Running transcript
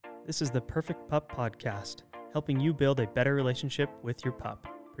This is the Perfect Pup Podcast, helping you build a better relationship with your pup,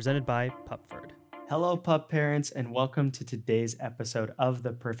 presented by Pupford. Hello, pup parents, and welcome to today's episode of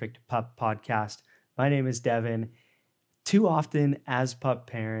the Perfect Pup Podcast. My name is Devin. Too often as pup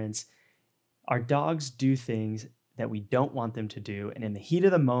parents, our dogs do things that we don't want them to do. And in the heat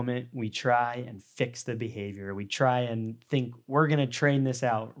of the moment, we try and fix the behavior. We try and think we're going to train this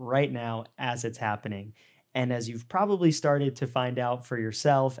out right now as it's happening. And as you've probably started to find out for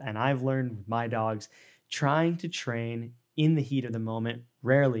yourself, and I've learned with my dogs, trying to train in the heat of the moment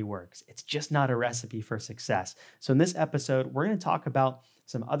rarely works. It's just not a recipe for success. So in this episode, we're going to talk about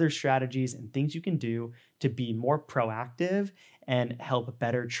some other strategies and things you can do to be more proactive and help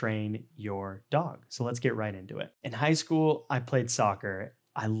better train your dog. So let's get right into it. In high school, I played soccer.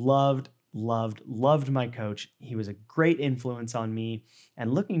 I loved my coach. He was a great influence on me.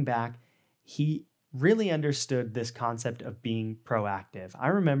 And looking back, he really understood this concept of being proactive. I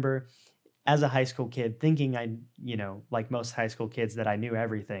remember as a high school kid thinking like most high school kids, that I knew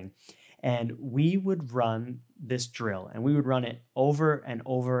everything. And we would run this drill and we would run it over and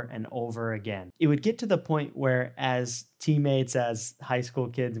over and over again. It would get to the point where as teammates, as high school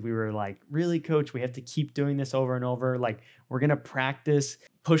kids, we were like, really, coach, we have to keep doing this over and over. Like, we're going to practice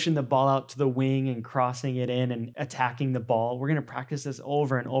pushing the ball out to the wing and crossing it in and attacking the ball. We're going to practice this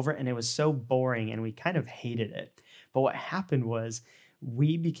over and over. And it was so boring and we kind of hated it. But what happened was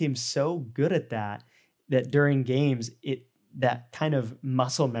we became so good at that during games, that kind of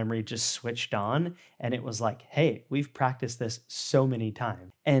muscle memory just switched on. And it was like, hey, we've practiced this so many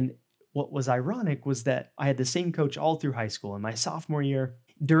times. And what was ironic was that I had the same coach all through high school. In my sophomore year,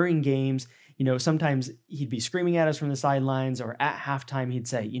 during games, sometimes he'd be screaming at us from the sidelines, or at halftime, he'd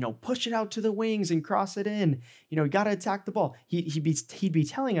say, push it out to the wings and cross it in. You got to attack the ball. He'd be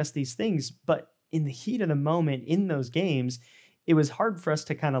telling us these things, but in the heat of the moment in those games, it was hard for us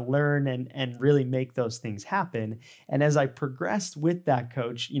to kind of learn and really make those things happen. And as I progressed with that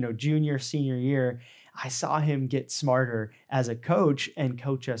coach, junior, senior year, I saw him get smarter as a coach and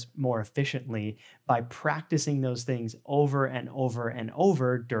coach us more efficiently by practicing those things over and over and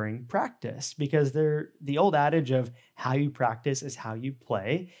over during practice. Because the old adage of how you practice is how you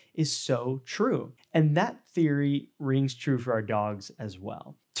play is so true. And that theory rings true for our dogs as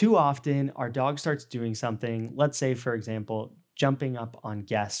well. Too often, our dog starts doing something, let's say, for example, jumping up on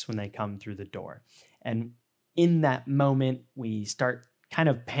guests when they come through the door. And in that moment, we start kind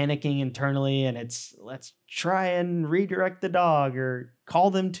of panicking internally, and it's, let's try and redirect the dog or call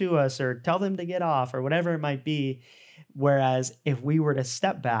them to us or tell them to get off or whatever it might be. Whereas if we were to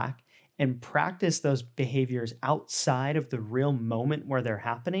step back and practice those behaviors outside of the real moment where they're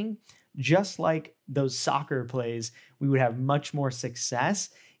happening, just like those soccer plays, we would have much more success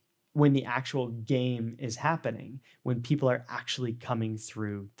when the actual game is happening, when people are actually coming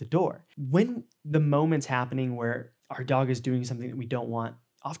through the door. When the moment's happening where our dog is doing something that we don't want,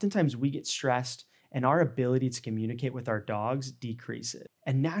 oftentimes we get stressed and our ability to communicate with our dogs decreases.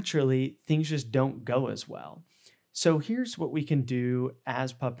 And naturally, things just don't go as well. So here's what we can do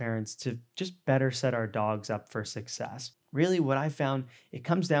as pup parents to just better set our dogs up for success. Really, what I found, it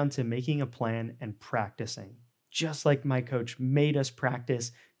comes down to making a plan and practicing. Just like my coach made us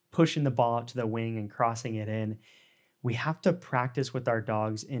practice pushing the ball out to the wing and crossing it in, we have to practice with our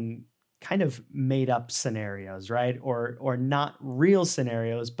dogs in kind of made up scenarios, right? Or not real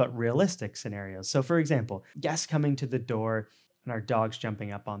scenarios, but realistic scenarios. So for example, guests coming to the door and our dogs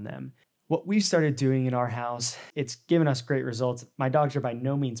jumping up on them. What we've started doing in our house, it's given us great results. My dogs are by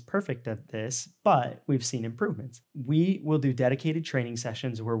no means perfect at this, but we've seen improvements. We will do dedicated training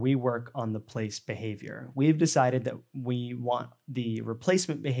sessions where we work on the place behavior. We've decided that we want the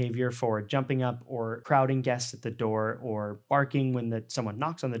replacement behavior for jumping up or crowding guests at the door or barking when someone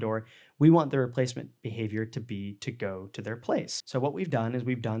knocks on the door. We want the replacement behavior to be to go to their place. So what we've done is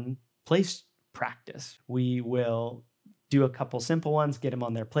we've done place practice. We will do a couple simple ones, get them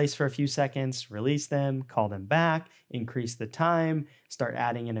on their place for a few seconds, release them, call them back, increase the time, start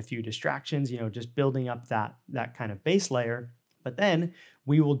adding in a few distractions, just building up that kind of base layer. But then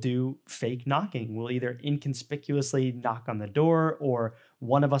we will do fake knocking. We'll either inconspicuously knock on the door, or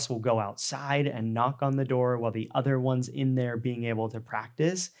one of us will go outside and knock on the door while the other one's in there being able to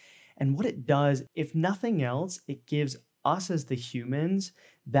practice. And what it does, if nothing else, it gives us as the humans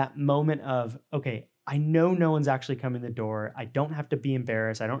that moment of, okay, I know no one's actually coming the door. I don't have to be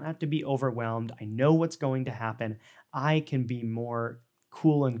embarrassed. I don't have to be overwhelmed. I know what's going to happen. I can be more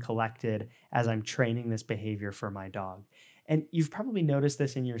cool and collected as I'm training this behavior for my dog. And you've probably noticed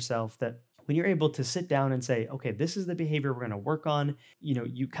this in yourself, that when you're able to sit down and say, okay, this is the behavior we're going to work on,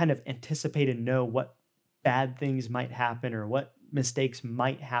 you kind of anticipate and know what bad things might happen or what mistakes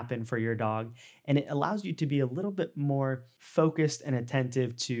might happen for your dog. And it allows you to be a little bit more focused and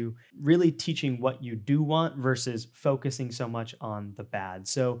attentive to really teaching what you do want versus focusing so much on the bad.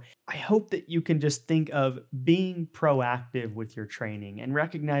 So I hope that you can just think of being proactive with your training and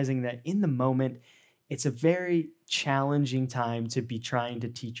recognizing that in the moment, it's a very challenging time to be trying to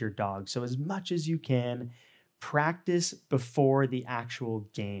teach your dog. So, as much as you can, practice before the actual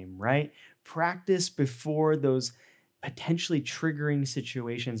game, right? Practice before those potentially triggering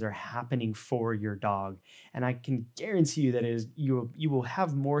situations are happening for your dog. And I can guarantee you that is you will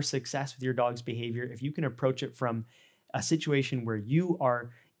have more success with your dog's behavior if you can approach it from a situation where you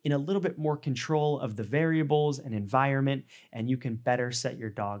are in a little bit more control of the variables and environment, and you can better set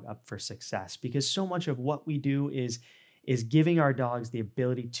your dog up for success. Because so much of what we do is giving our dogs the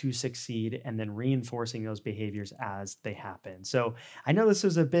ability to succeed and then reinforcing those behaviors as they happen. So I know this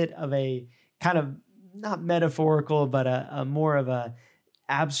was a bit of a kind of not metaphorical, but a more of a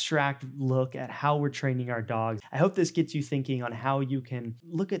abstract look at how we're training our dogs. I hope this gets you thinking on how you can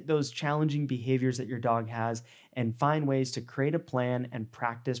look at those challenging behaviors that your dog has and find ways to create a plan and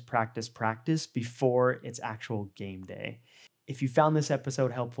practice before its actual game day. If you found this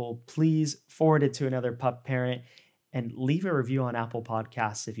episode helpful, please forward it to another pup parent and leave a review on Apple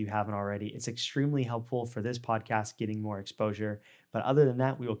Podcasts if you haven't already. It's extremely helpful for this podcast getting more exposure. But other than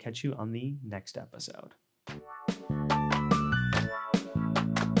that, we will catch you on the next episode.